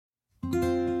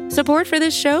Support for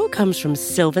this show comes from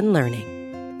Sylvan Learning.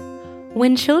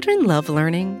 When children love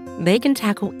learning, they can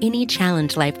tackle any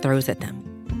challenge life throws at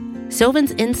them.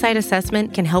 Sylvan's Insight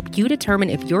Assessment can help you determine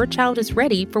if your child is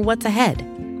ready for what's ahead.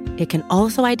 It can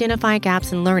also identify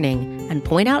gaps in learning and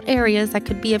point out areas that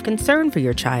could be of concern for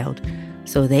your child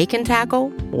so they can tackle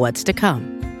what's to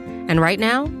come. And right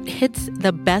now, it's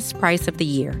the best price of the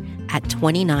year at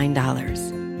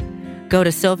 $29. Go to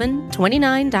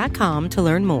sylvan29.com to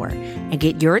learn more and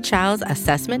get your child's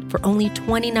assessment for only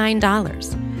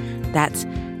 $29. That's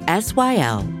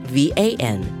SYLVAN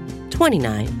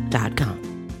 29.com.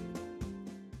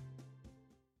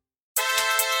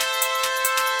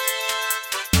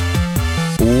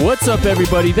 What's up,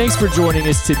 everybody? Thanks for joining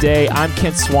us today. I'm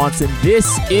Kent Swanson.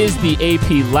 This is the AP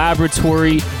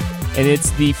Laboratory, and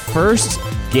it's the first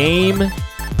game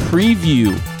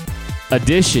preview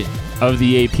edition of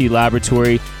the AP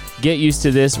Laboratory. Get used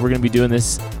to this. We're going to be doing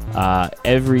this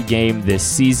every game this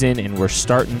season, and we're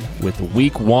starting with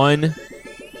week 1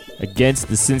 against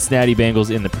the Cincinnati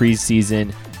Bengals in the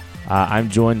preseason.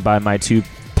 I'm joined by my two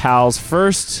pals.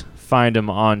 First, find them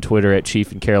on Twitter at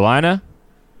Chief in Carolina.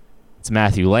 It's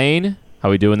Matthew Lane. How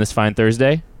are we doing this fine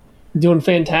Thursday? Doing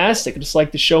fantastic. I'd just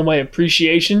like to show my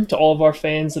appreciation to all of our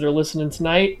fans that are listening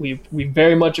tonight. We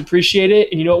very much appreciate it.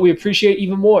 And you know what we appreciate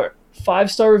even more?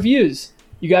 5-star reviews.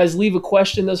 You guys leave a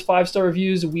question in those 5-star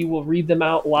reviews. We will read them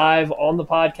out live on the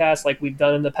podcast like we've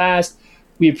done in the past.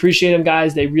 We appreciate them,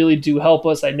 guys. They really do help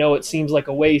us. I know it seems like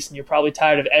a waste, and you're probably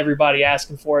tired of everybody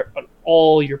asking for it on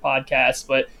all your podcasts,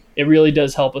 but it really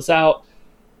does help us out.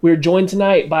 We're joined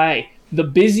tonight by the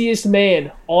busiest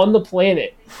man on the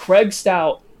planet, Craig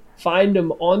Stout. Find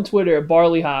him on Twitter at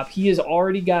Barley Hop. He has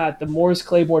already got the Morris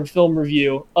Claiborne film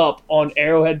review up on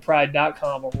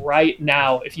arrowheadpride.com right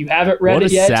now. If you haven't read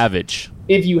it yet, what a savage.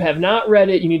 If you have not read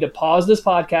it, you need to pause this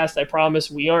podcast. I promise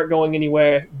we aren't going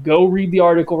anywhere. Go read the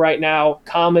article right now.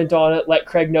 Comment on it. Let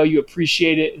Craig know you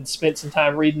appreciate it and spent some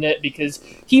time reading it, because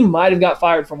he might have got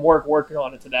fired from work working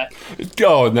on it today.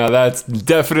 Oh, no, that's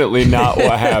definitely not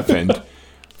what happened.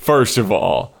 First of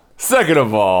all. Second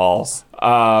of all,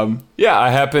 I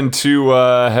happen to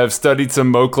have studied some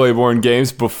Mo Claiborne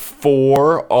games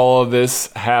before all of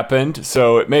this happened,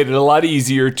 so it made it a lot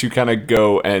easier to kind of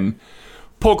go and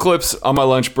pull clips on my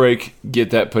lunch break,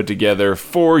 get that put together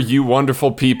for you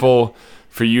wonderful people,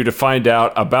 for you to find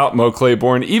out about Mo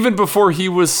Claiborne even before he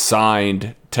was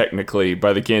signed, technically,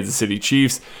 by the Kansas City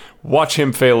Chiefs. Watch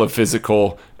him fail a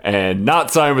physical and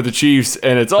not sign with the Chiefs,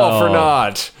 and it's all for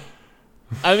naught.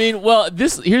 I mean, well,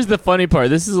 here's the funny part.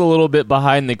 This is a little bit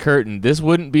behind the curtain. This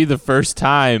wouldn't be the first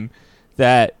time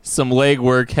that some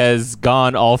legwork has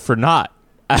gone all for naught.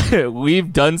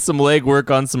 We've done some legwork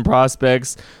on some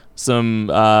prospects, some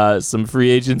free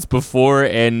agents before,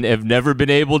 and have never been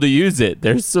able to use it.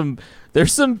 There's some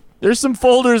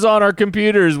folders on our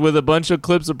computers with a bunch of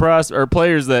clips of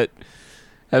players that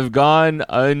have gone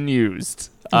unused.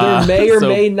 There may or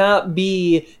may not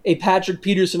be a Patrick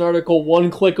Peterson article one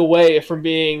click away from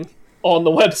being on the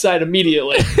website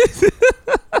immediately.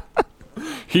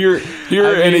 Here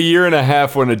in a year and a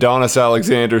half, when Adonis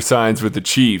Alexander signs with the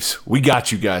Chiefs, we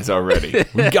got you guys already.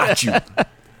 We got you.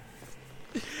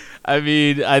 I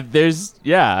mean, this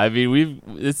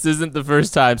isn't the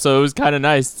first time, so it was kind of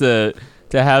nice to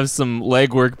have some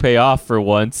legwork pay off for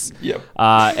once. Yep.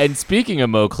 And speaking of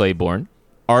Mo Claiborne,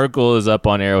 article is up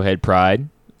on Arrowhead Pride.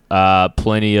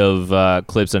 Plenty of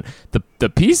clips, and the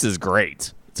piece is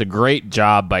great. It's a great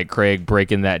job by Craig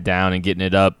breaking that down and getting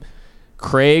it up.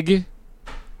 Craig,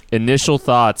 initial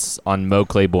thoughts on Mo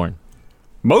Claiborne?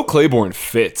 Mo Claiborne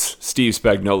fits Steve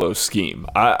Spagnuolo's scheme.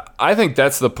 I think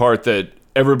that's the part that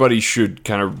everybody should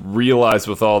kind of realize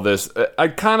with all this. I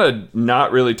kind of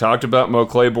not really talked about Mo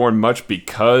Claiborne much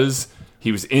because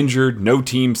he was injured. No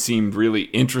team seemed really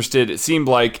interested. It seemed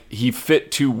like he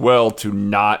fit too well to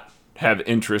not have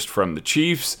interest from the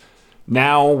Chiefs.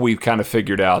 Now we've kind of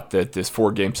figured out that this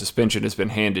 4-game suspension has been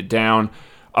handed down.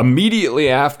 Immediately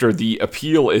after the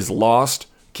appeal is lost,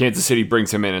 Kansas City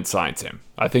brings him in and signs him.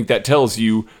 I think that tells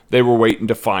you they were waiting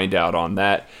to find out on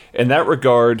that. In that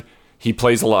regard, he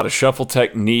plays a lot of shuffle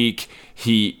technique.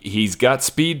 He's got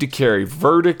speed to carry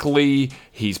vertically.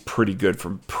 He's pretty good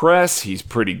from press. He's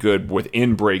pretty good with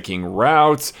in-breaking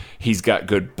routes. He's got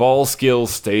good ball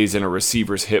skills, stays in a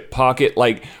receiver's hip pocket.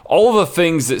 Like, all the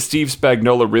things that Steve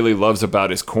Spagnuolo really loves about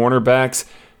his cornerbacks,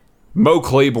 Mo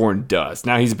Claiborne does.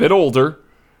 Now, he's a bit older.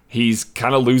 He's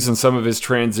kind of losing some of his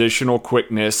transitional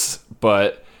quickness,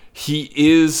 but he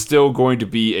is still going to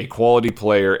be a quality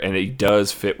player, and he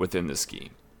does fit within the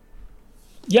scheme.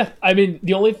 Yeah, I mean,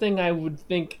 the only thing I would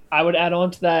think I would add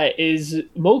on to that is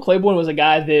Mo Claiborne was a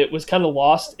guy that was kind of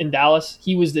lost in Dallas.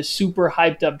 He was this super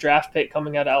hyped up draft pick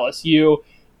coming out of LSU.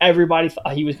 Everybody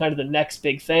thought he was kind of the next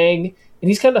big thing, and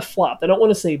he's kind of flopped. I don't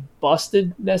want to say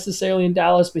busted necessarily in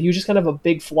Dallas, but he was just kind of a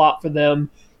big flop for them.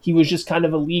 He was just kind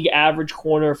of a league average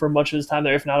corner for much of his time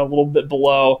there, if not a little bit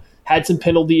below. Had some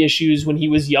penalty issues when he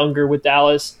was younger with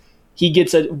Dallas. He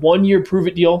gets a 1-year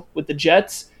prove-it deal with the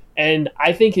Jets, and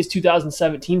I think his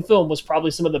 2017 film was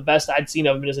probably some of the best I'd seen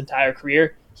of him in his entire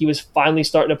career. He was finally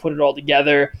starting to put it all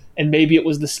together, and maybe it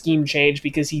was the scheme change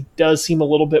because he does seem a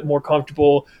little bit more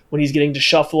comfortable when he's getting to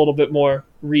shuffle a little bit more,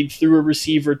 read through a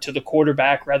receiver to the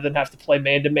quarterback rather than have to play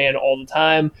man-to-man all the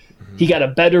time. He got a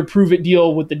better prove-it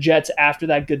deal with the Jets after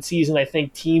that good season. I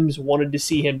think teams wanted to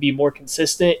see him be more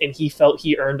consistent, and he felt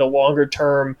he earned a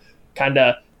longer-term kind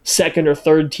of second or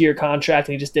third tier contract,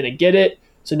 and he just didn't get it.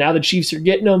 So now the Chiefs are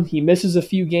getting him. He misses a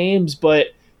few games, but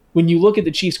when you look at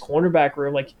the Chiefs cornerback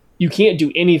room, like, you can't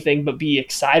do anything but be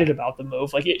excited about the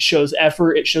move. Like, it shows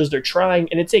effort, it shows they're trying,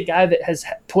 and it's a guy that has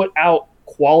put out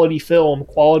quality film,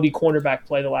 quality cornerback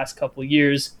play the last couple of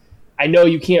years. I know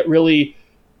you can't really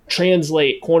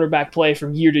translate cornerback play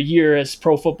from year to year, as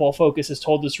Pro Football Focus has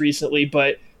told us recently,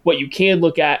 but what you can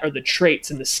look at are the traits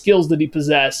and the skills that he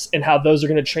possesses and how those are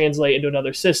going to translate into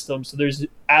another system. So there's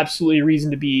absolutely a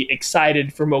reason to be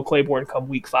excited for Mo Claiborne come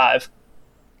week 5.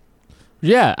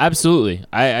 Yeah, absolutely.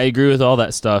 I agree with all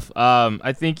that stuff.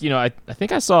 I think, I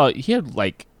think I saw he had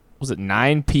 9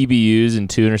 PBUs and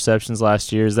 2 interceptions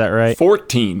last year. Is that right?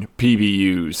 14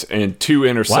 PBUs and 2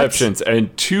 interceptions. What?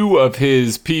 And 2 of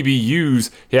his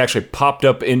PBUs, he actually popped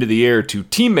up into the air to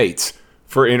teammates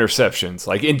for interceptions,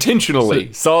 like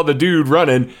intentionally saw the dude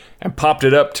running and popped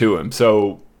it up to him.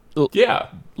 So, yeah.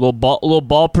 Little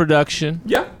ball production.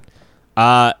 Yeah.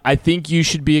 I think you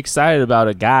should be excited about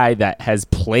a guy that has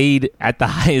played at the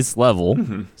highest level,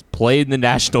 played in the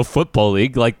National Football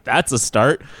League. Like, that's a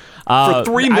start. For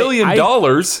 $3 million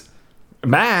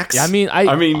max.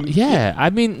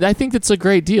 I think that's a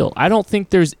great deal. I don't think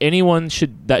there's anyone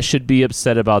that should be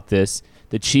upset about this.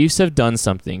 The Chiefs have done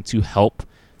something to help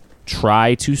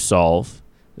try to solve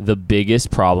the biggest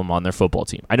problem on their football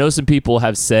team. I know some people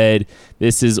have said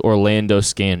this is Orlando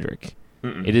Scandrick.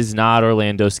 It is not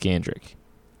Orlando Scandrick.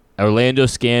 Orlando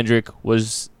Scandrick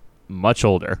was much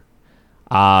older.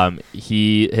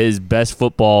 His best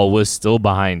football was still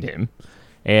behind him.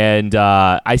 And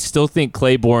I still think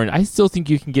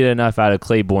you can get enough out of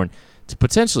Claiborne to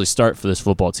potentially start for this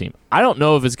football team. I don't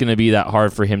know if it's going to be that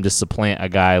hard for him to supplant a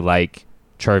guy like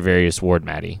Charvarius Ward,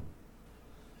 Maddie.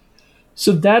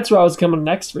 So that's where I was coming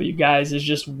next for you guys, is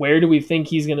just where do we think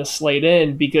he's going to slate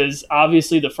in? Because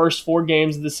obviously the first 4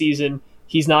 games of the season,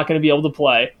 he's not going to be able to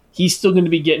play. He's still going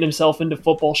to be getting himself into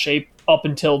football shape up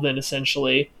until then,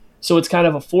 essentially. So it's kind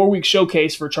of a 4-week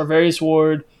showcase for Charvarius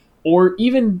Ward or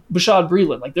even Bashaud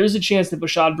Breeland. Like, there's a chance that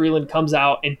Bashaud Breeland comes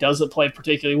out and doesn't play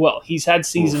particularly well. He's had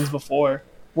seasons before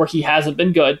where he hasn't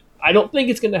been good. I don't think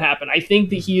it's going to happen. I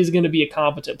think that he is going to be a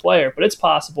competent player, but it's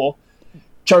possible.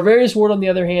 Charvarius Ward, on the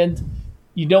other hand,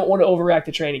 you don't want to overreact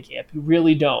to training camp. You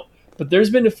really don't. But there's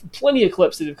been plenty of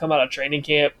clips that have come out of training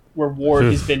camp where Ward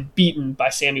has been beaten by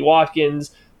Sammy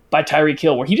Watkins, by Tyreek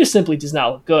Hill, where he just simply does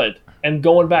not look good. And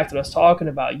going back to what I was talking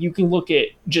about, you can look at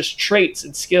just traits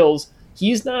and skills.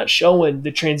 He's not showing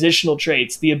the transitional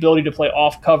traits, the ability to play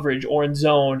off coverage or in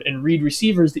zone and read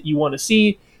receivers that you want to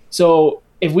see. So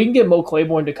if we can get Mo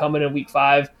Claiborne to come in week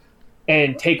 5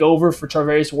 and take over for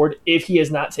Charvarius Ward, if he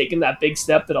has not taken that big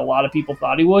step that a lot of people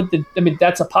thought he would, then,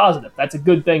 that's a positive. That's a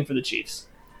good thing for the Chiefs.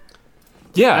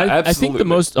 Yeah, absolutely. I think the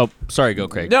most... Oh, sorry, go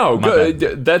Craig. No,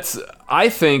 I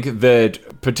think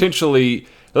that potentially,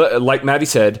 like Maddie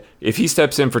said, if he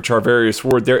steps in for Charvarius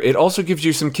Ward there, it also gives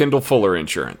you some Kendall Fuller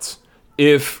insurance.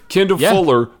 If Kendall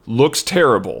Fuller looks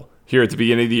terrible here at the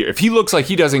beginning of the year, if he looks like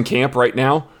he doesn't camp right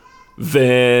now,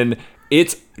 then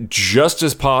it's just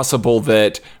as possible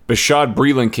that Bashaud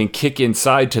Breeland can kick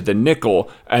inside to the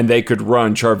nickel and they could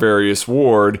run Charvarius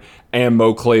Ward and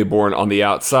Mo Claiborne on the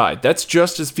outside. That's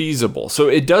just as feasible. So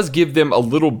it does give them a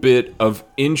little bit of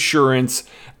insurance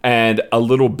and a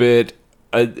little bit,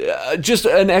 just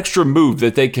an extra move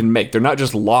that they can make. They're not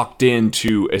just locked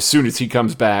into, as soon as he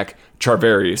comes back,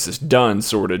 Charvarius is done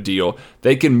sort of deal.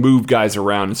 They can move guys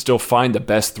around and still find the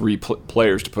best 3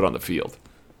 players to put on the field.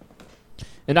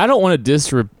 And I don't want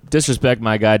to disrespect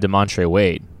my guy DeMontre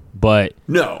Wade, but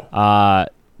no,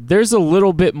 there's a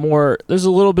little bit more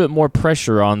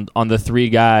pressure on the 3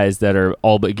 guys that are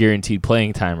all but guaranteed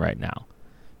playing time right now,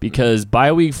 because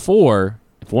by week 4,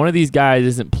 if one of these guys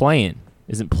isn't playing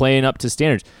up to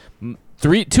standards,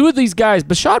 2 of these guys,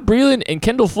 Bashaud Breeland and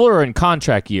Kendall Fuller, are in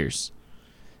contract years.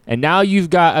 And now you've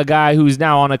got a guy who's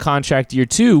now on a contract year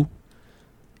 2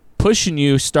 pushing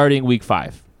you starting week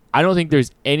 5. I don't think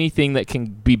there's anything that can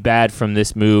be bad from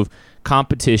this move.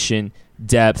 Competition,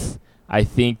 depth. I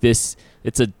think it's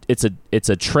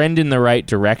a trend in the right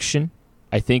direction.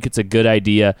 I think it's a good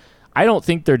idea. I don't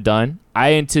think they're done.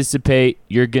 I anticipate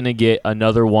you're going to get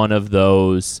another one of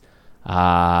those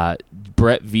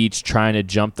Brett Veach trying to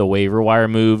jump the waiver wire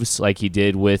moves like he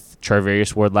did with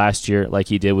Charvarius Ward last year, like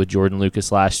he did with Jordan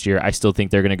Lucas last year. I still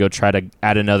think they're going to go try to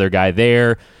add another guy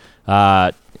there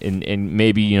and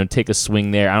maybe take a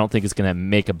swing there. I don't think it's going to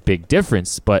make a big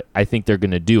difference, but I think they're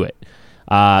going to do it.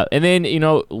 And then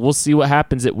we'll see what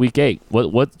happens at week 8.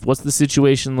 What's the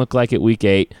situation look like at week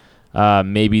 8?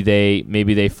 Maybe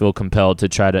they feel compelled to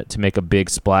try to make a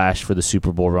big splash for the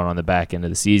Super Bowl run on the back end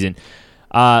of the season.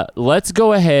 Let's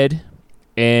go ahead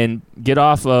and get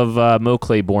off of Mo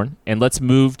Claiborne, and let's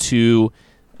move to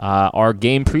our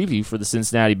game preview for the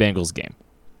Cincinnati Bengals game.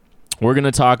 We're going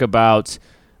to talk about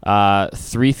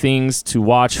 3 things to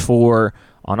watch for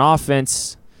on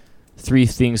offense, 3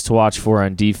 things to watch for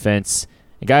on defense.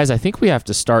 And guys, I think we have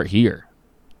to start here.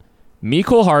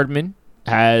 Mecole Hardman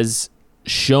has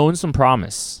shown some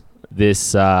promise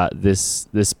this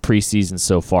preseason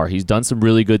so far. He's done some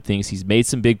really good things. He's made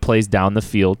some big plays down the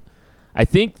field. I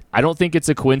don't think it's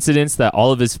a coincidence that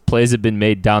all of his plays have been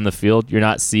made down the field. You're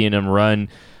not seeing him run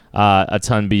a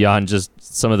ton beyond just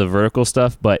some of the vertical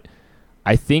stuff, but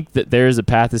I think that there is a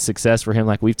path to success for him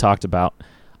like we've talked about.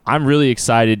 I'm really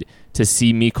excited to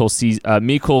see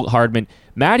Mecole Hardman.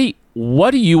 Maddie,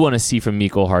 what do you want to see from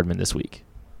Mecole Hardman this week?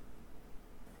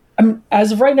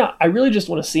 As of right now, I really just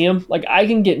want to see him. Like, I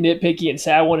can get nitpicky and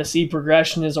say I want to see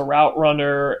progression as a route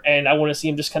runner, and I want to see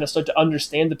him just kind of start to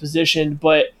understand the position,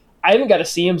 but I haven't got to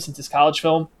see him since his college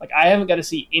film. Like, I haven't got to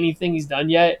see anything he's done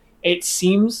yet. It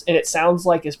seems and it sounds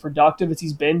like as productive as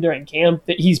he's been during camp,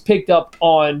 that he's picked up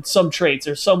on some traits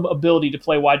or some ability to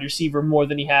play wide receiver more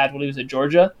than he had when he was at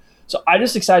Georgia. So I'm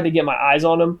just excited to get my eyes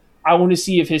on him. I want to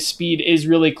see if his speed is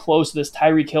really close to this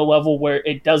Tyreek Hill level where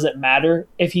it doesn't matter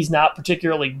if he's not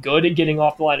particularly good at getting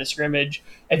off the line of scrimmage,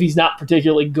 if he's not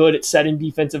particularly good at setting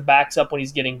defensive backs up when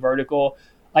he's getting vertical.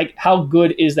 Like, how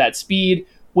good is that speed?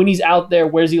 When he's out there,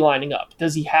 where's he lining up?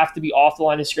 Does he have to be off the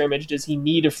line of scrimmage? Does he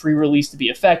need a free release to be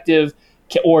effective?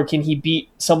 Or can he beat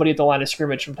somebody at the line of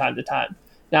scrimmage from time to time?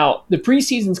 Now, the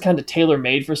preseason's kind of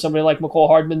tailor-made for somebody like Mecole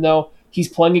Hardman, though. He's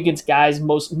playing against guys,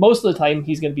 most of the time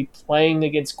he's going to be playing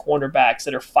against cornerbacks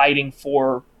that are fighting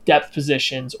for depth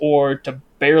positions or to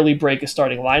barely break a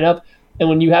starting lineup. And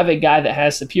when you have a guy that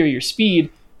has superior speed,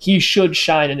 he should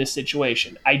shine in this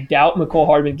situation. I doubt Mecole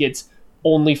Hardman gets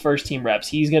only first-team reps.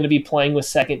 He's going to be playing with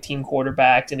second-team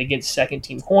quarterbacks and against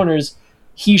second-team corners.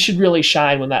 He should really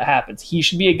shine when that happens. He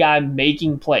should be a guy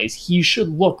making plays. He should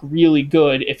look really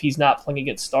good if he's not playing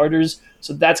against starters.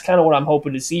 So that's kind of what I'm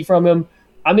hoping to see from him.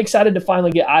 I'm excited to finally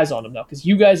get eyes on him, though, because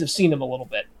you guys have seen him a little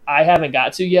bit. I haven't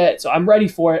got to yet, so I'm ready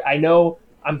for it. I know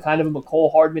I'm kind of a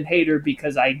Mecole Hardman hater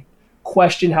because I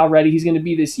question how ready he's going to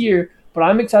be this year, but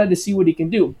I'm excited to see what he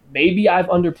can do. Maybe I've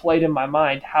underplayed in my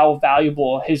mind how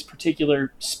valuable his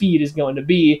particular speed is going to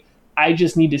be. I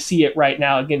just need to see it right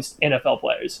now against NFL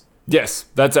players. Yes,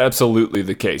 that's absolutely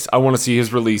the case. I want to see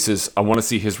his releases. I want to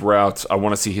see his routes. I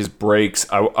want to see his breaks.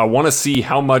 I want to see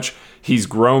how much he's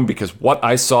grown, because what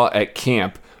I saw at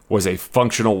camp was a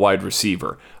functional wide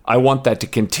receiver. I want that to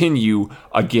continue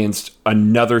against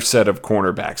another set of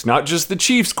cornerbacks, not just the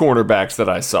Chiefs cornerbacks that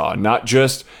I saw, not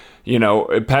just,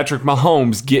 Patrick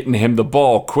Mahomes getting him the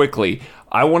ball quickly.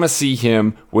 I want to see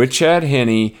him with Chad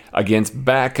Henne against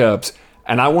backups,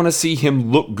 and I want to see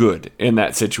him look good in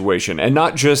that situation, and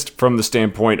not just from the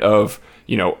standpoint of,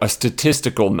 a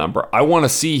statistical number. I want to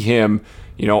see him,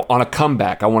 on a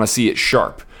comeback. I want to see it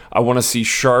sharp. I want to see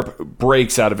sharp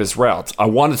breaks out of his routes. I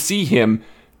want to see him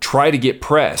try to get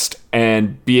pressed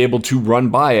and be able to run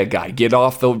by a guy, get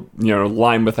off the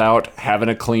line without having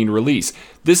a clean release.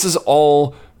 This is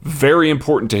all very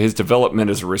important to his development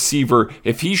as a receiver.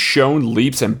 If he's shown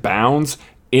leaps and bounds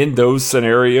in those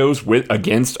scenarios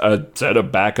against a set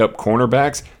of backup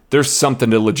cornerbacks, there's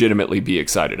something to legitimately be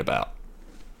excited about.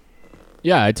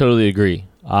 Yeah, I totally agree.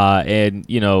 And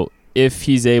if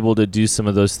he's able to do some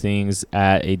of those things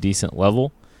at a decent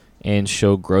level and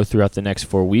show growth throughout the next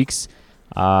 4 weeks,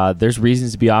 there's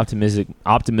reasons to be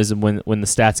optimism when the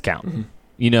stats count,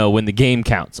 when the game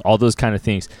counts, all those kind of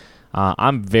things.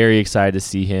 I'm very excited to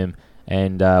see him,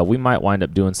 and we might wind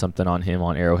up doing something on him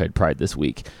on Arrowhead Pride this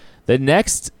week. The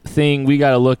next thing we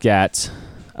got to look at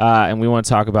and we want to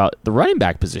talk about the running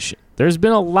back position. There's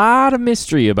been a lot of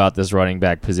mystery about this running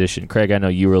back position. Craig, I know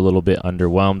you were a little bit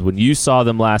underwhelmed when you saw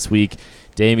them last week.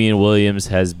 Damian Williams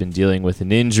has been dealing with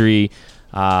an injury.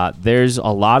 There's a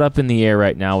lot up in the air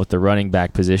right now with the running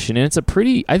back position, and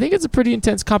I think it's a pretty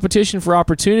intense competition for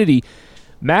opportunity.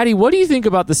 Maddie, what do you think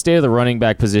about the state of the running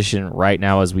back position right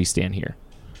now as we stand here?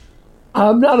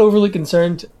 I'm not overly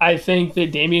concerned. I think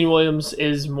that Damian Williams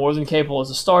is more than capable as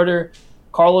a starter.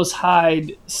 Carlos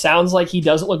Hyde sounds like he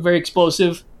doesn't look very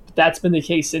explosive, but that's been the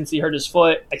case since he hurt his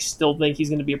foot. I still think he's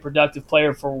going to be a productive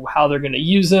player for how they're going to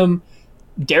use him.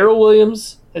 Darrell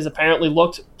Williams has apparently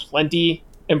looked plenty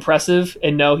impressive,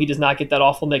 and no, he does not get that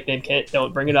awful nickname, Kent.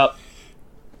 Don't bring it up.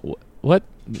 What?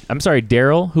 I'm sorry,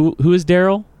 Darrell? Who is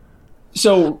Darrell?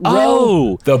 So,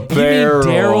 the barrel.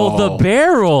 Darrell the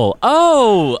Barrel.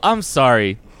 Oh, I'm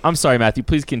sorry. Matthew.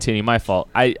 Please continue. My fault.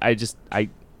 I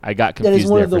got confused. That is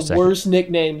one of the worst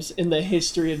nicknames in the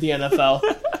history of the NFL.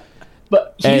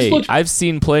 But I've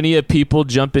seen plenty of people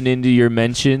jumping into your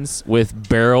mentions with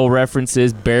barrel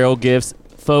references, barrel gifts.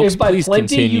 Folks, please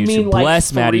continue to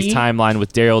bless Maddie's timeline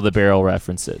with Darrell the Barrel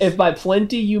references. If by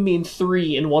plenty you mean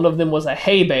 3 and one of them was a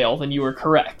hay bale, then you were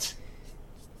correct.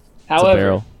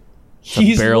 However,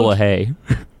 he's a barrel of hay.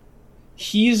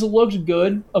 He's looked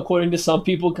good, according to some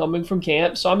people coming from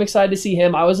camp, so I'm excited to see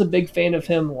him. I was a big fan of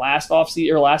him last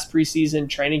preseason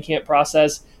training camp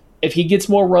process. If he gets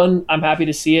more run, I'm happy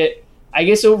to see it. I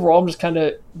guess overall, I'm just kind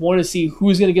of want to see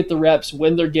who's going to get the reps,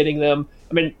 when they're getting them.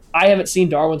 I mean, I haven't seen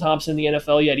Darwin Thompson in the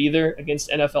NFL yet either against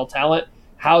NFL talent.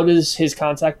 How does his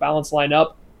contact balance line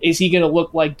up? Is he going to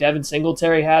look like Devin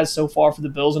Singletary has so far for the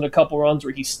Bills in a couple runs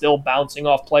where he's still bouncing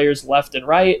off players left and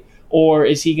right? Or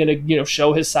is he going to,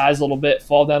 show his size a little bit,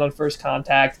 fall down on first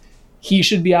contact? He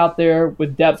should be out there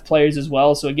with depth players as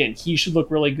well. So again, he should look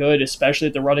really good, especially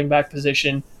at the running back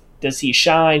position. Does he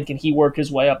shine? Can he work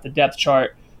his way up the depth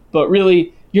chart? But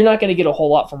really, you're not going to get a whole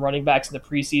lot from running backs in the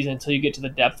preseason until you get to the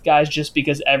depth guys, just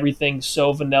because everything's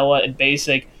so vanilla and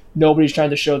basic. Nobody's trying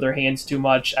to show their hands too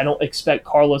much. I don't expect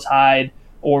Carlos Hyde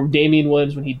or Damian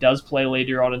Williams, when he does play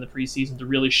later on in the preseason, to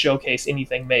really showcase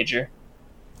anything major.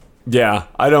 Yeah,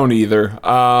 I don't either.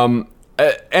 And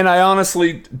I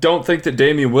honestly don't think that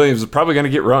Damian Williams is probably going to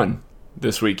get run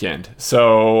this weekend.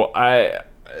 So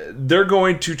they're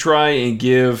going to try and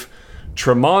give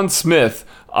Tremon Smith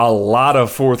a lot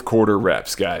of fourth quarter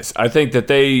reps, guys. I think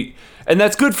that and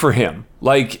that's good for him.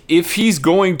 Like, if he's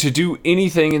going to do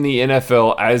anything in the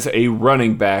NFL as a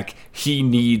running back, he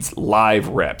needs live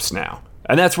reps now.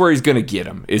 And that's where he's going to get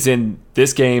them, is in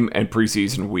this game and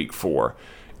preseason week 4.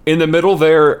 In the middle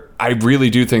there, I really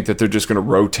do think that they're just going to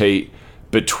rotate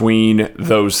between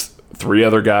those 3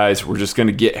 other guys. We're just going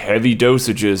to get heavy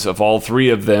dosages of all 3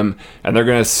 of them, and they're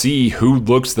going to see who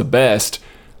looks the best.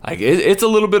 Like, it's a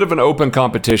little bit of an open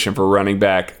competition for running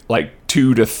back, like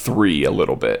 2 to 3 a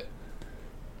little bit.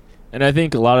 And I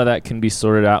think a lot of that can be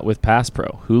sorted out with pass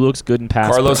pro. Who looks good in pass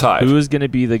pro? Carlos Hyde. Who is going to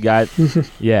be the guy?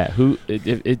 Yeah,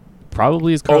 it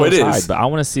probably is Carlos Hyde, but I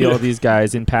want to see all these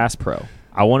guys in pass pro.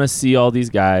 I want to see all these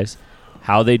guys,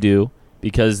 how they do,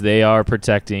 because they are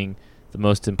protecting the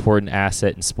most important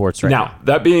asset in sports right now. Now,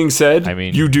 that being said,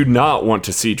 you do not want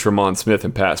to see Tremon Smith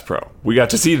in pass pro. We got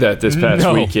to see that this past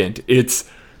weekend. It's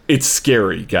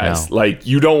scary, guys. No. Like,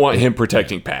 you don't want him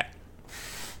protecting Pat.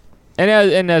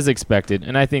 And as expected,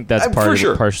 and I think that's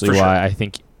partially why I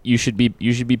think you should be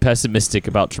pessimistic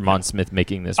about Tremon Smith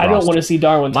making this roster. I don't want to see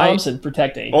Darwin Thompson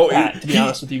protecting Pat, to be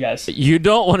honest with you guys. You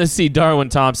don't want to see Darwin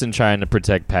Thompson trying to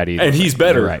protect Pat either. And he's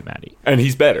better. You're right, Maddie. And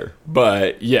he's better.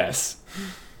 But, yes.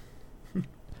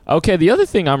 Okay, the other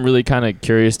thing I'm really kind of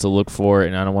curious to look for,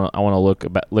 and I want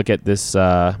to look at this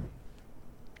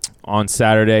on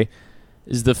Saturday,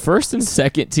 is the first and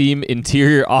second team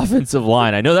interior offensive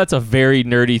line. I know that's a very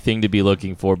nerdy thing to be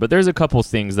looking for, but there's a couple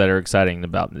things that are exciting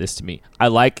about this to me. I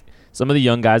like some of the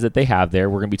young guys that they have there.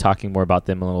 We're going to be talking more about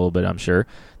them in a little bit, I'm sure.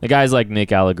 The guys like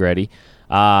Nick Allegretti.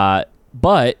 But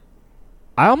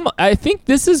I think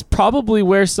this is probably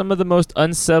where some of the most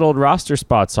unsettled roster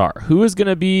spots are. Who is going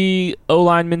to be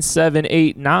O-lineman 7,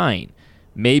 8, 9?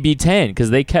 Maybe 10,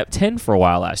 because they kept 10 for a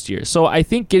while last year. So I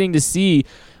think getting to see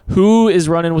who is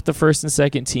running with the first and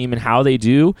second team and how they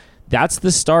do, that's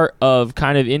the start of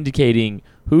kind of indicating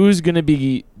who's going to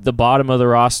be the bottom of the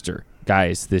roster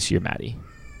guys this year, Maddie.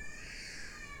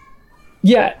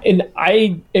 Yeah, and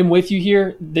I am with you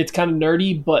here. It's kind of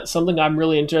nerdy, but something I'm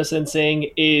really interested in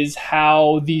seeing is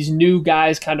how these new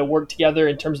guys kind of work together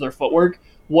in terms of their footwork.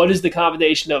 What is the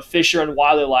combination of Fisher and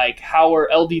Wiley like? How are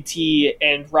LDT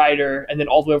and Ryder, and then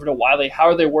all the way over to Wiley, how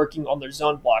are they working on their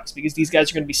zone blocks? Because these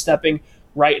guys are going to be stepping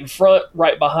right in front,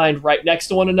 right behind, right next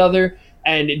to one another.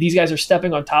 and these guys are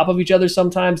stepping on top of each other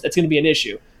sometimes, that's going to be an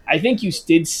issue. I think you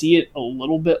did see it a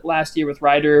little bit last year with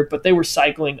Ryder, but they were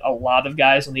cycling a lot of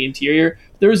guys on the interior.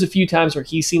 There was a few times where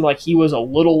he seemed like he was a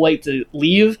little late to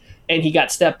leave and he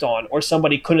got stepped on, or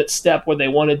somebody couldn't step where they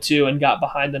wanted to and got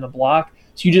behind in a block.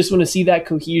 So you just want to see that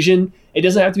cohesion. It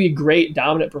doesn't have to be a great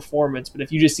dominant performance, but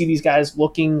if you just see these guys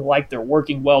looking like they're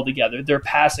working well together, they're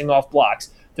passing off blocks,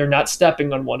 they're not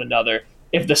stepping on one another.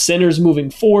 If the center's moving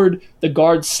forward, the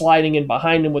guard's sliding in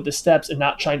behind him with the steps and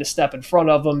not trying to step in front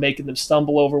of them, making them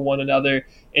stumble over one another.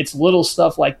 It's little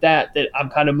stuff like that I'm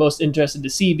kind of most interested to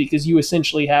see, because you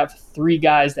essentially have three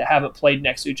guys that haven't played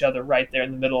next to each other right there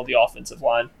in the middle of the offensive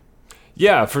line.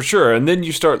 Yeah, for sure. And then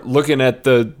you start looking at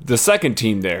the second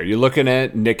team there. You're looking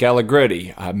at Nick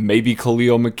Allegretti, maybe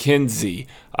Khalil McKenzie.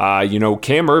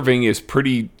 Cam Irving is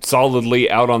pretty solidly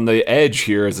out on the edge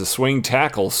here as a swing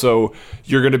tackle. So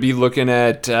you're going to be looking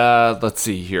at, let's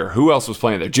see here, who else was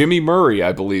playing there? Jimmy Murray,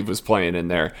 I believe, was playing in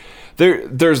there.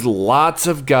 There's lots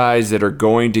of guys that are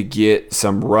going to get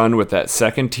some run with that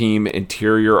second team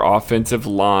interior offensive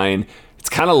line. It's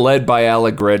kind of led by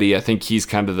Allegretti. I think he's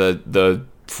kind of the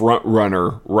front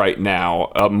runner right now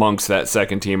amongst that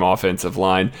second team offensive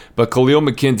line, but Khalil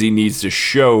McKenzie needs to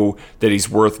show that he's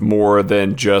worth more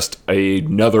than just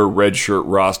another redshirt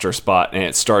roster spot, and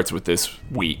it starts with this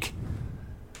week.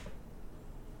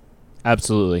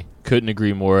 Absolutely, couldn't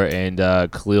agree more. And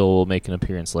Khalil will make an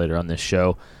appearance later on this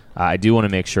show. I do want to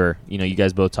make sure, you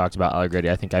guys both talked about Allegretti.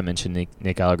 I think I mentioned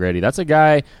Nick Allegretti. That's a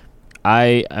guy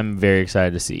I am very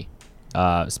excited to see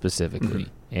specifically.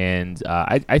 Mm-hmm. And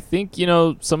I think,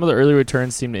 some of the early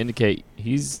returns seem to indicate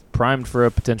he's primed for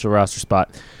a potential roster spot.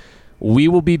 We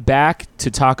will be back to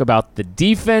talk about the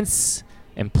defense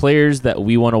and players that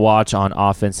we want to watch on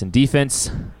offense and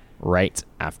defense right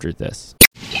after this.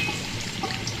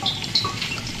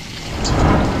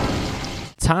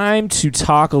 Time to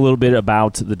talk a little bit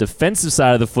about the defensive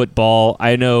side of the football.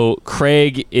 I know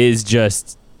Craig is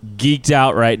just geeked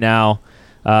out right now.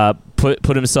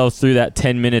 Put himself through that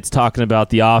 10 minutes talking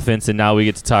about the offense, and now we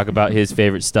get to talk about his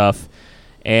favorite stuff.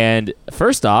 And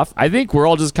first off, I think we're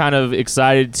all just kind of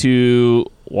excited to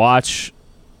watch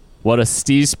what a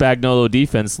Steve Spagnuolo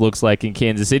defense looks like in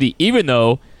Kansas City, even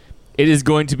though it is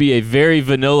going to be a very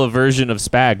vanilla version of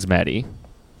Spags, Maddie.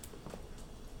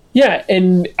 Yeah,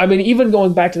 and I mean, even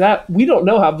going back to that, we don't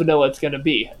know how vanilla it's going to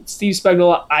be. Steve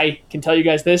Spagnuolo, I can tell you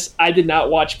guys this, I did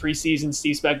not watch preseason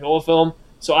Steve Spagnuolo film.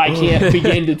 So I can't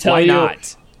begin to tell you. Why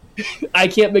not? I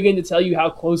can't begin to tell you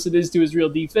how close it is to his real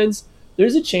defense.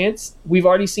 There's a chance. We've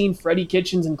already seen Freddie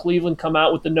Kitchens in Cleveland come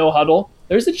out with the no huddle.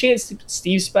 There's a chance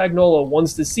Steve Spagnuolo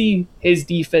wants to see his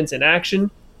defense in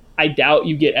action. I doubt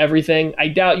you get everything. I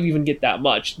doubt you even get that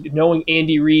much. Knowing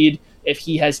Andy Reid, if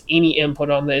he has any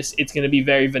input on this, it's going to be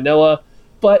very vanilla.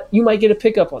 But you might get a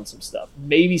pickup on some stuff.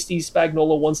 Maybe Steve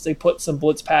Spagnuolo wants to put some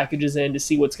blitz packages in to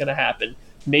see what's going to happen.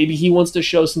 Maybe he wants to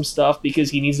show some stuff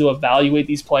because he needs to evaluate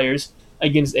these players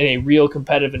against in a real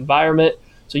competitive environment.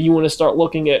 So you want to start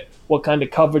looking at what kind of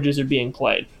coverages are being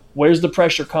played. Where's the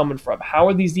pressure coming from? How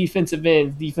are these defensive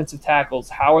ends, defensive tackles,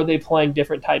 how are they playing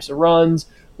different types of runs?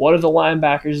 What are the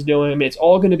linebackers doing? I mean, it's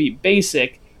all going to be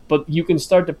basic, but you can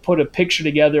start to put a picture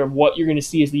together of what you're going to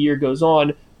see as the year goes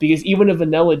on, because even a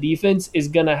vanilla defense is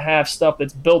going to have stuff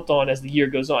that's built on as the year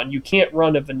goes on. You can't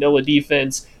run a vanilla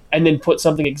defense and then put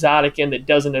something exotic in that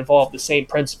doesn't involve the same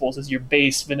principles as your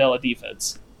base vanilla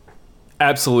defense.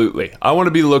 Absolutely. I want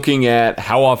to be looking at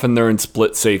how often they're in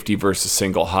split safety versus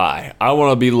single high. I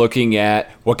want to be looking at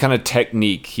what kind of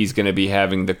technique he's going to be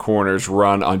having the corners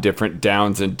run on different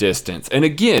downs and distance. And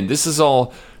again, this is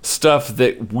all stuff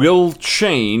that will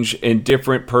change in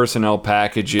different personnel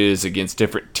packages against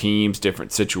different teams,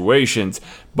 different situations.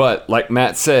 But like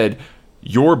Matt said,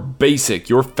 your basic,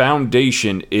 your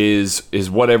foundation is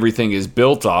what everything is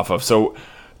built off of. So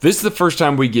this is the first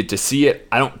time we get to see it.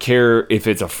 I don't care if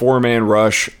it's a four-man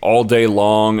rush all day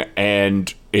long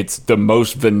and it's the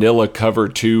most vanilla cover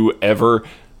two ever.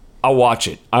 I'll watch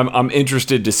it. I'm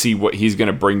interested to see what he's going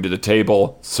to bring to the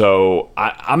table. So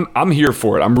I'm here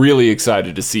for it. I'm really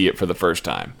excited to see it for the first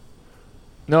time.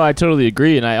 No, I totally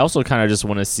agree, and I also kind of just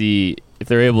want to see if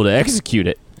they're able to execute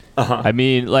it. Uh-huh. I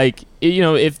mean, like,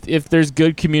 if there's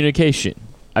good communication.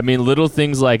 I mean, little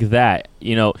things like that.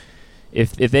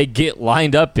 If they get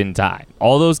lined up in time,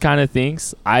 all those kind of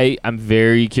things, I'm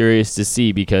very curious to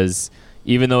see, because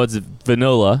even though it's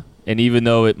vanilla and even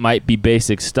though it might be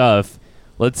basic stuff,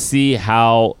 let's see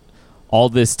how all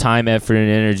this time, effort,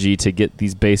 and energy to get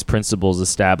these base principles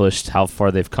established, how far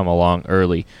they've come along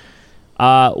early.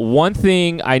 One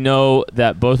thing I know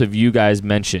that both of you guys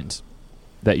mentioned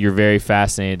that you're very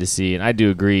fascinated to see, and I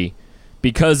do agree,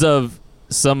 because of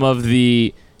some of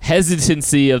the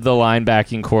hesitancy of the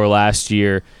linebacking core last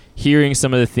year, hearing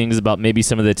some of the things about maybe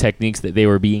some of the techniques that they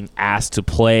were being asked to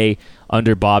play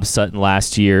under Bob Sutton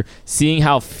last year, seeing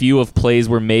how few of plays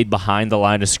were made behind the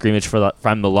line of scrimmage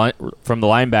from the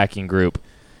linebacking group.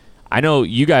 I know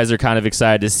you guys are kind of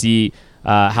excited to see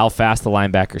how fast the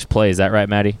linebackers play. Is that right,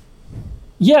 Maddie?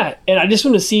 Yeah, and I just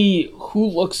want to see who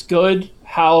looks good,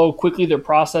 how quickly they're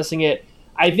processing it.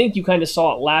 I think you kind of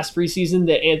saw it last preseason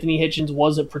that Anthony Hitchens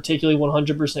wasn't particularly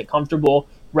 100% comfortable.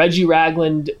 Reggie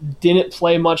Ragland didn't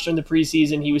play much during the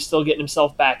preseason. He was still getting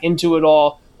himself back into it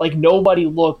all. Like, nobody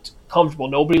looked comfortable.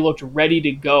 Nobody looked ready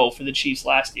to go for the Chiefs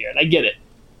last year. And I get it.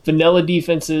 Vanilla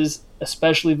defenses,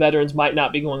 especially veterans, might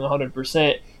not be going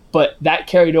 100%, but that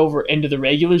carried over into the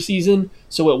regular season,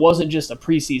 so it wasn't just a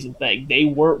preseason thing. They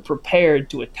weren't prepared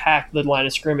to attack the line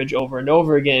of scrimmage over and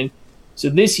over again. So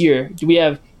this year, do we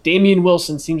have Damian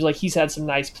Wilson? Seems like he's had some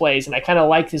nice plays, and I kind of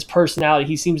like his personality.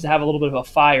 He seems to have a little bit of a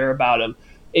fire about him.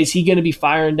 Is he going to be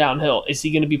firing downhill? Is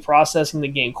he going to be processing the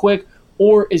game quick?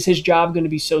 Or is his job going to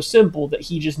be so simple that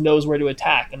he just knows where to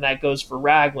attack? And that goes for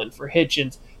Ragland, for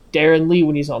Hitchens, Darren Lee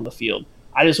when he's on the field.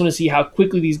 I just want to see how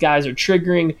quickly these guys are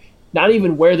triggering, not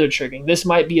even where they're triggering. This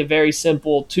might be a very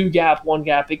simple 2-gap,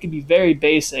 1-gap. It could be very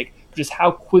basic. Just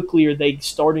how quickly are they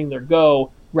starting their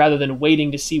go rather than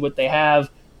waiting to see what they have.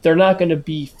 They're not going to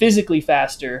be physically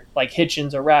faster like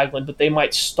Hitchens or Ragland, but they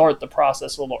might start the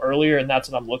process a little earlier, and that's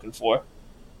what I'm looking for.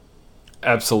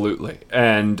 Absolutely.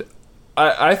 And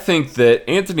I think that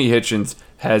Anthony Hitchens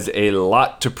has a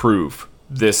lot to prove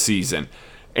this season.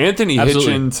 Anthony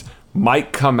Hitchens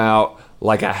might come out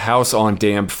like a house on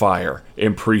damn fire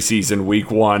in preseason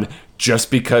week 1 just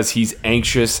because he's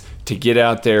anxious to get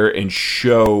out there and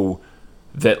show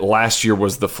that last year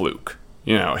was the fluke.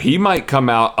 You know, he might come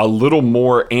out a little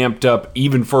more amped up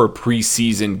even for a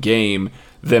preseason game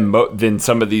than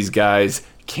some of these guys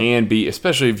can be,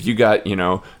 especially if you got,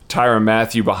 Tyrann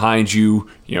Mathieu behind you,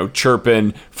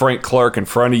 chirping, Frank Clark in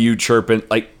front of you chirping.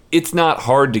 Like, it's not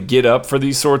hard to get up for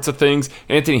these sorts of things.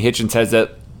 Anthony Hitchens has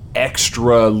that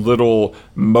extra little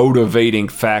motivating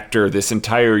factor this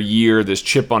entire year, this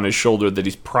chip on his shoulder that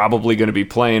he's probably going to be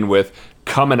playing with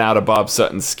coming out of Bob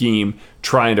Sutton's scheme,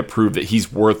 trying to prove that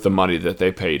he's worth the money that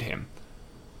they paid him.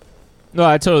 No,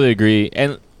 I totally agree.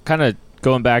 And kind of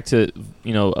going back to,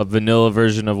 a vanilla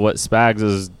version of what Spags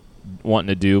is wanting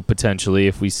to do potentially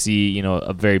if we see,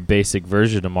 a very basic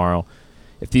version tomorrow.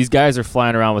 If these guys are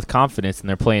flying around with confidence and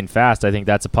they're playing fast, I think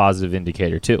that's a positive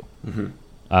indicator too.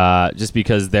 Mm-hmm. Just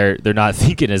because they're not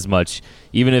thinking as much,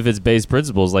 even if it's base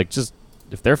principles, like just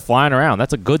if they're flying around,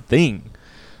 that's a good thing.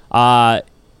 I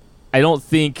don't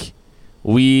think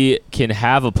we can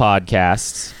have a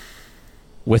podcast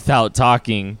without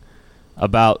talking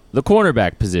about the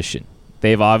cornerback position.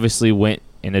 They've obviously went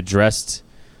and addressed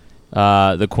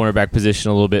the cornerback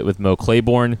position a little bit with Mo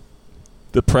Claiborne.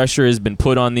 The pressure has been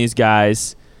put on these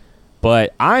guys,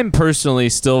 but I'm personally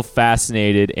still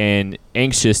fascinated and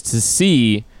anxious to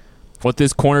see what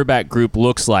this cornerback group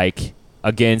looks like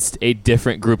against a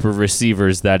different group of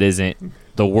receivers that isn't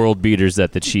the world beaters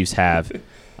that the Chiefs have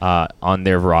on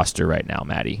their roster right now,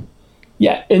 Maddie.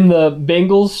 Yeah, and the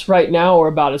Bengals right now are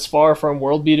about as far from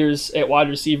world beaters at wide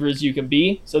receiver as you can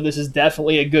be. So this is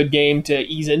definitely a good game to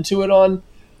ease into it on.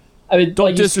 I mean,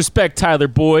 don't disrespect Tyler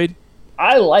Boyd.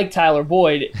 I like Tyler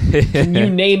Boyd. Can you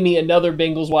name me another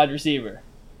Bengals wide receiver?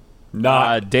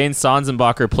 Dane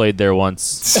Sanzenbacher played there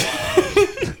once.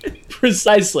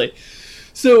 Precisely.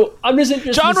 So I'm just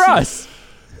interested. John Ross.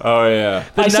 Oh, yeah.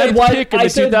 The ninth pick in the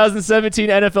 2017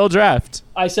 NFL draft.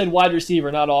 I said wide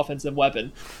receiver, not offensive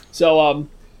weapon. So,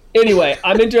 anyway,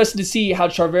 I'm interested to see how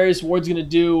Charvarius Ward's going to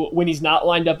do when he's not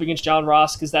lined up against John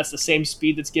Ross, because that's the same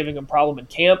speed that's giving him problem in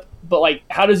camp. But,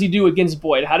 how does he do against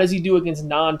Boyd? How does he do against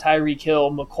non-Tyreek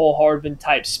Hill, McCole Hardman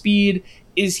type speed?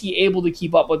 Is he able to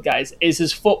keep up with guys? Is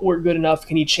his footwork good enough?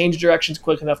 Can he change directions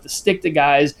quick enough to stick to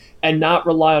guys and not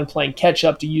rely on playing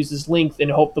catch-up to use his length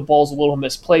and hope the ball's a little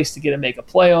misplaced to get him make a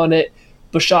play on it?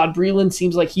 Bashaud Breeland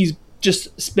seems like he's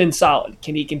just been solid.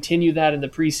 Can he continue that in the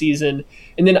preseason?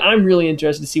 And then I'm really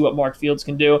interested to see what Mark Fields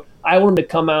can do. I want him to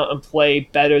come out and play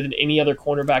better than any other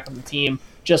cornerback on the team,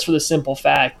 just for the simple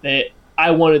fact that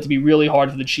I want it to be really hard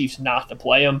for the Chiefs not to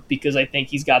play him, because I think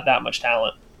he's got that much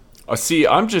talent. See,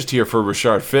 I'm just here for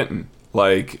Rashard Fenton.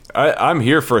 I'm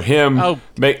here for him.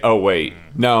 Oh, wait.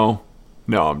 No,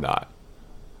 I'm not.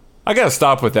 I got to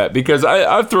stop with that, because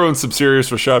I've thrown some serious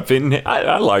Rashard Fenton.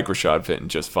 I like Rashard Fenton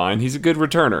just fine. He's a good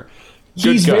returner.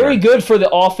 He's very good for the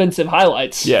offensive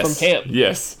highlights from camp.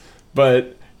 Yes.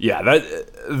 But, yeah,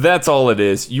 that's all it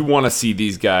is. You want to see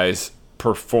these guys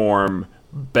perform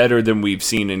better than we've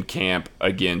seen in camp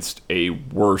against a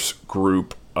worse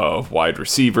group of wide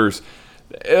receivers.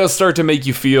 It'll start to make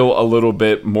you feel a little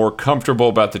bit more comfortable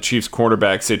about the Chiefs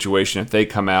cornerback situation if they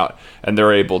come out and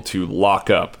they're able to lock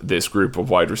up this group of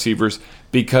wide receivers,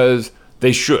 because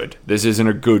they should. This isn't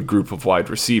a good group of wide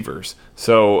receivers.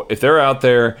 So if they're out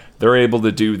there, they're able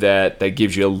to do that. That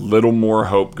gives you a little more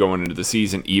hope going into the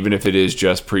season, even if it is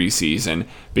just preseason,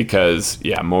 because,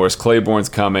 Morris Claiborne's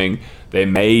coming. They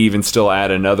may even still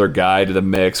add another guy to the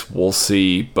mix. We'll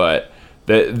see, but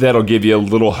that'll give you a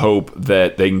little hope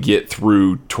that they can get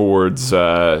through towards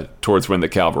when the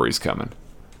cavalry's coming.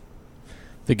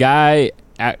 The guy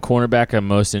at cornerback I'm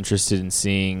most interested in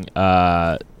seeing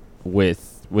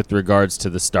with regards to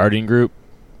the starting group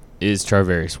is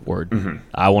Charvarius Ward. Mm-hmm.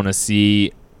 I want to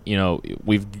see,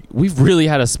 we've really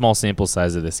had a small sample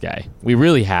size of this guy. We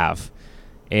really have.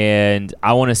 And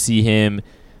I want to see him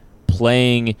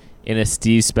playing in a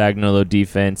Steve Spagnuolo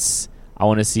defense. I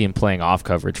want to see him playing off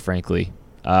coverage, frankly.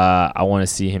 I want to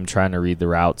see him trying to read the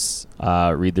routes,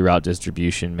 read the route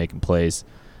distribution, making plays.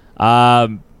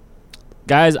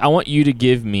 Guys, I want you to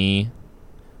give me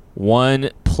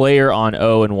one player on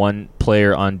O and one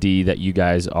player on D that you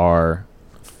guys are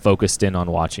focused in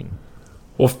on watching.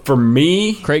 Well, for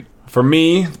me, Craig,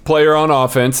 player on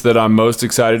offense that I'm most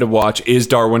excited to watch is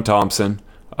Darwin Thompson.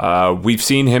 We've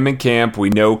seen him in camp. We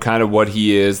know kind of what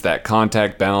he is, that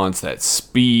contact balance, that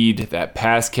speed, that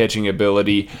pass catching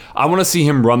ability. I want to see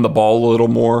him run the ball a little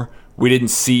more. We didn't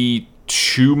see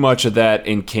too much of that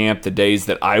in camp the days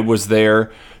that I was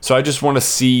there. So I just want to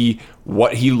see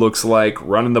what he looks like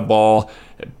running the ball.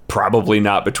 Probably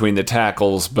not between the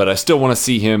tackles, but I still want to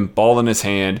see him ball in his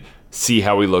hand, see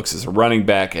how he looks as a running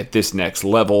back at this next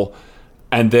level.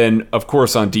 And then, of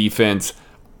course, on defense,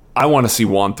 I want to see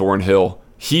Juan Thornhill.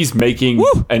 He's making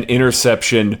an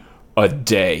interception a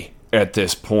day at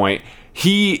this point.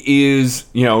 He is,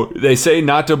 they say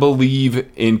not to believe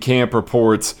in camp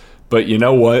reports, but you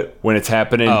know what? When it's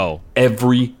happening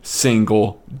every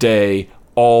single day,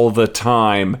 all the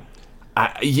time,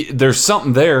 there's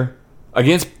something there.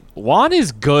 Against Juan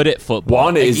is good at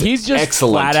football. He's just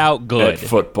excellent, flat out good at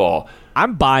football.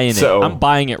 I'm buying it. I'm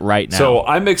buying it right now. So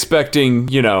I'm expecting,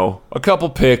 a couple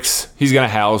picks. He's going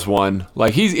to house one.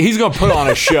 Like, he's going to put on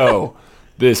a show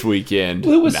this weekend.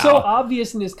 It was so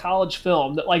obvious in his college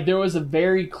film that, there was a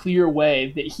very clear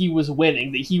way that he was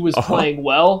winning, that he was playing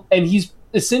well, and he's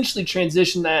essentially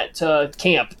transitioned that to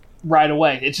camp right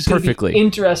away. It's just going to be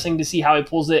interesting to see how he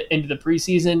pulls it into the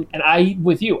preseason. And I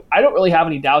don't really have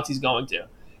any doubts he's going to.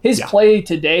 His play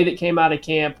today that came out of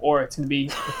camp, or it's going to be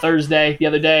Thursday, the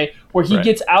other day, where he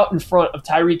gets out in front of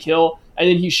Tyreek Hill, and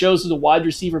then he shows the wide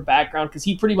receiver background because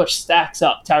he pretty much stacks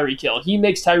up Tyreek Hill. He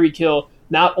makes Tyreek Hill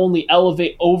not only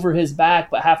elevate over his back,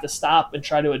 but have to stop and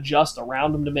try to adjust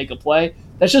around him to make a play.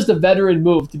 That's just a veteran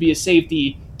move to be a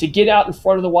safety, to get out in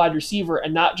front of the wide receiver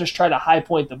and not just try to high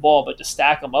point the ball, but to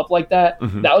stack him up like that.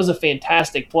 Mm-hmm. That was a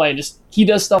fantastic play. And he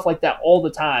does stuff like that all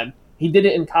the time. He did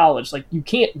it in college. You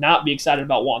can't not be excited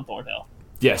about Juan Thornhill.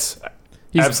 Yes,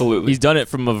 absolutely. He's done it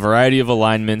from a variety of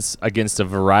alignments against a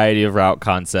variety of route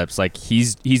concepts.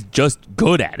 He's just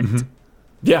good at it. Mm-hmm.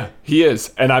 Yeah, he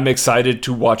is. And I'm excited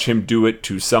to watch him do it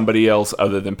to somebody else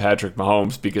other than Patrick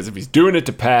Mahomes, because if he's doing it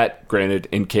to Pat, granted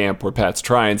in camp where Pat's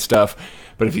trying stuff,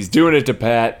 but if he's doing it to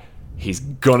Pat, he's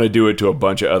going to do it to a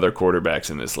bunch of other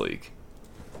quarterbacks in this league.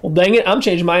 Well, dang it. I'm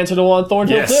changing my answer to Juan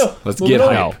Thornhill, too. Let's get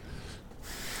hype.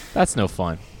 That's no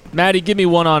fun. Maddie, give me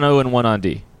one on O and one on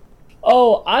D.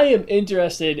 Oh, I am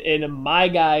interested in my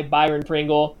guy, Byron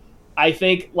Pringle. I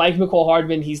think, like McCole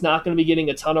Hardman, he's not going to be getting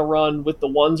a ton of run with the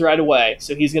ones right away.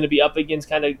 So he's going to be up against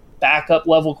kind of backup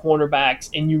level cornerbacks,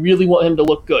 and you really want him to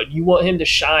look good. You want him to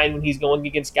shine when he's going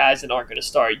against guys that aren't going to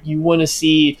start. You want to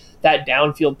see that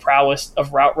downfield prowess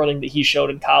of route running that he showed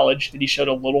in college, that he showed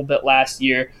a little bit last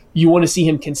year. You want to see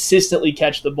him consistently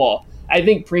catch the ball. I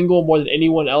think Pringle, more than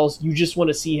anyone else, you just want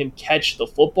to see him catch the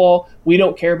football. We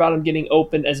don't care about him getting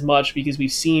open as much because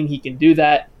we've seen he can do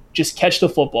that. Just catch the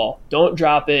football. Don't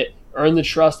drop it. Earn the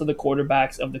trust of the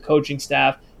quarterbacks, of the coaching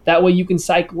staff. That way you can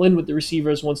cycle in with the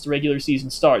receivers once the regular season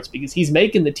starts, because he's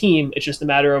making the team. It's just a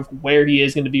matter of where he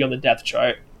is going to be on the depth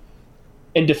chart.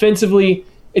 And defensively,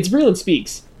 it's Breeland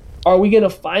Speaks. Are we going to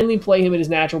finally play him in his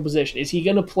natural position? Is he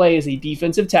going to play as a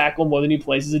defensive tackle more than he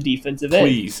plays as a defensive end?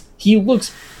 Please. He looks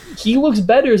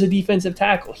better as a defensive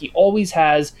tackle. He always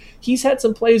has. He's had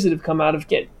some plays that have come out of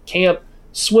camp,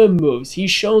 swim moves.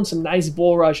 He's shown some nice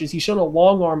bull rushes. He's shown a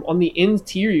long arm on the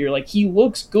interior. He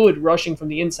looks good rushing from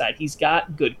the inside. He's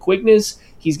got good quickness.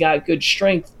 He's got good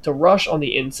strength to rush on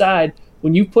the inside.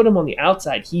 When you put him on the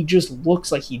outside, he just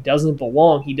looks like he doesn't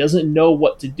belong. He doesn't know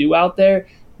what to do out there.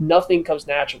 nothing comes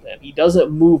natural to him. He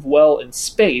doesn't move well in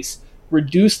space.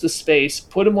 Reduce the space,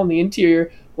 put him on the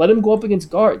interior, let him go up against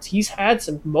guards. He's had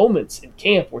some moments in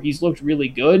camp where he's looked really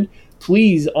good.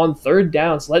 Please, on third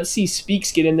downs, let's see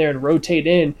Speaks get in there and rotate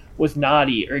in with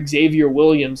Noddy or Xavier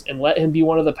Williams and let him be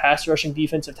one of the pass rushing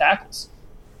defensive tackles.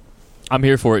 I'm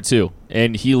here for it too.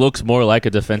 And he looks more like a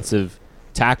defensive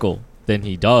tackle than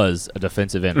he does a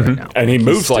defensive end right now. And he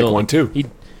moves like one too.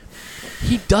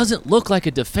 He doesn't look like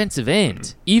a defensive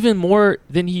end, even more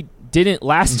than he didn't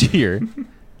last year.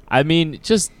 I mean,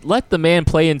 just let the man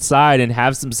play inside and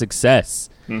have some success.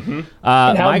 And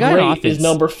how great is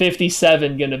number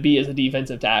 57 going to be as a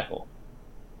defensive tackle?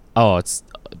 Oh, it's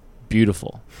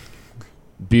beautiful.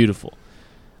 Beautiful.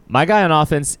 My guy on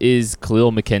offense is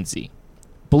Khalil McKenzie.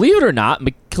 Believe it or not,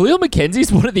 Khalil McKenzie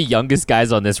is one of the youngest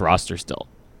guys on this roster still.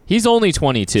 He's only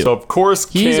 22. So, of course,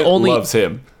 Kent loves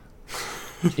him.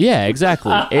 Yeah,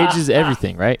 exactly. Age is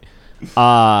everything, right?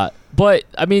 But,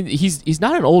 I mean, he's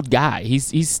not an old guy.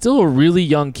 He's still a really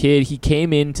young kid. He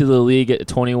came into the league at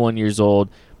 21 years old.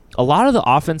 A lot of the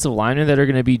offensive linemen that are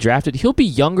going to be drafted, he'll be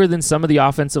younger than some of the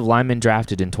offensive linemen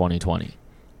drafted in 2020.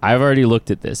 I've already looked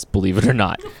at this, believe it or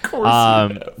not. Of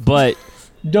course but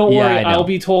don't worry, I'll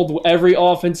be told every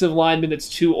offensive lineman that's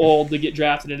too old to get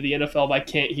drafted into the NFL by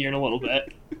Kent here in a little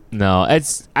bit. No,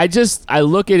 I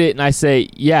look at it and I say,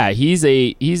 yeah, he's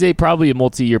a probably a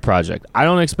multi-year project. I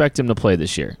don't expect him to play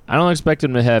this year. I don't expect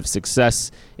him to have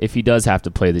success if he does have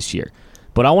to play this year.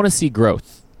 But I want to see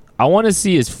growth. I want to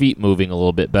see his feet moving a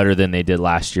little bit better than they did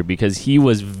last year because he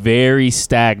was very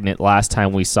stagnant last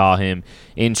time we saw him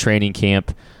in training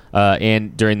camp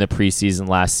and during the preseason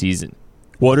last season.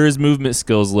 What are his movement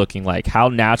skills looking like? How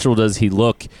natural does he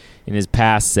look in his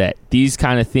pass set? These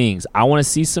kind of things. I want to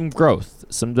see some growth,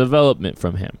 some development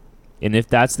from him. And if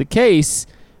that's the case,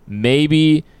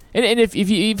 maybe and if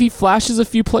he flashes a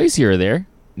few plays here or there,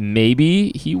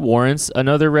 maybe he warrants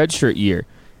another redshirt year.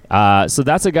 So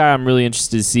that's a guy I'm really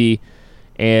interested to see.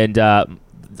 And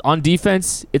on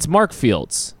defense, it's Mark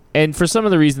Fields. And for some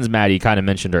of the reasons Maddie kind of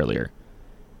mentioned earlier,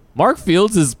 Mark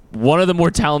Fields is one of the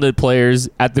more talented players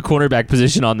at the cornerback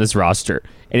position on this roster.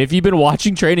 And if you've been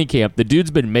watching training camp, the dude's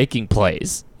been making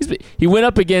plays. He went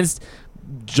up against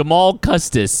Jamal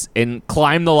Custis and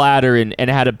climbed the ladder and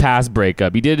had a pass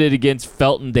breakup. He did it against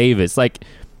Felton Davis. Like,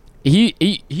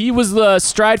 he was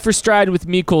stride for stride with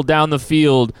Mecole down the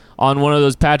field on one of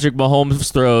those Patrick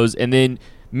Mahomes throws, and then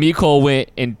Mecole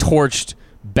went and torched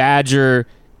Badger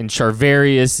and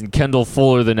Charvarius and Kendall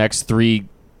Fuller the next three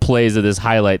plays of this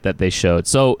highlight that they showed.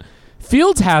 So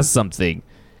Fields has something,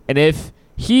 and if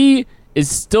he is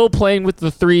still playing with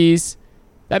the threes,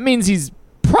 that means he's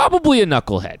probably a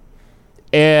knucklehead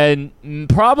and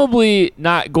probably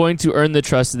not going to earn the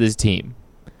trust of this team.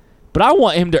 But I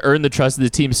want him to earn the trust of the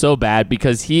team so bad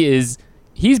because he's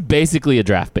basically a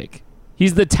draft pick.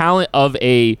 He's the talent of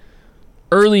a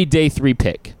early day 3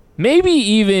 pick. Maybe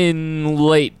even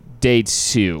late day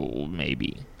 2,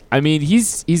 maybe. I mean,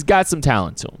 he's got some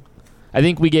talent to him. I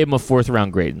think we gave him a 4th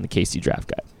round grade in the KC draft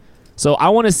guide. So I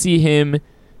want to see him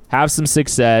have some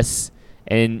success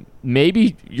and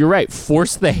maybe, you're right,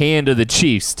 force the hand of the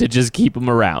Chiefs to just keep him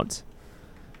around.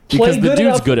 Because the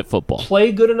dude's good at football.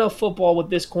 Play good enough football with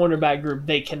this cornerback group,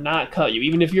 they cannot cut you.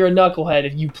 Even if you're a knucklehead,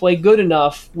 if you play good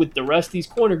enough with the rest of these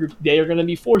corner groups, they are going to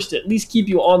be forced to at least keep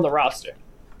you on the roster.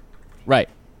 Right.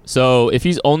 So if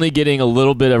he's only getting a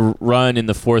little bit of run in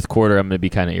the 4th quarter, I'm going to be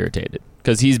kind of irritated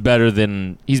because he's better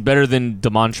than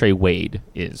DeMontre Wade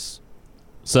is.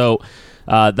 So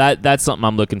that's something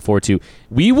I'm looking forward to.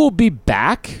 We will be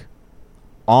back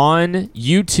on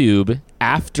YouTube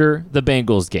after the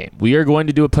Bengals game. We are going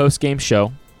to do a post-game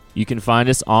show. You can find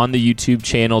us on the YouTube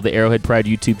channel, the Arrowhead Pride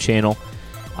YouTube channel.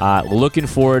 We're looking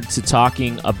forward to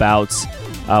talking about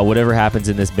whatever happens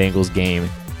in this Bengals game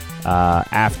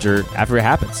after it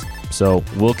happens. So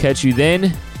we'll catch you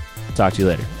then. Talk to you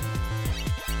later.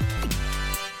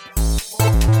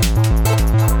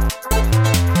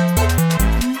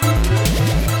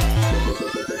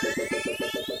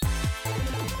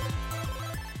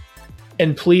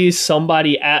 And please,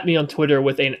 somebody at me on Twitter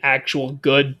with an actual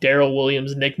good Darrell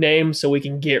Williams nickname so we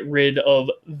can get rid of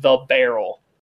the barrel.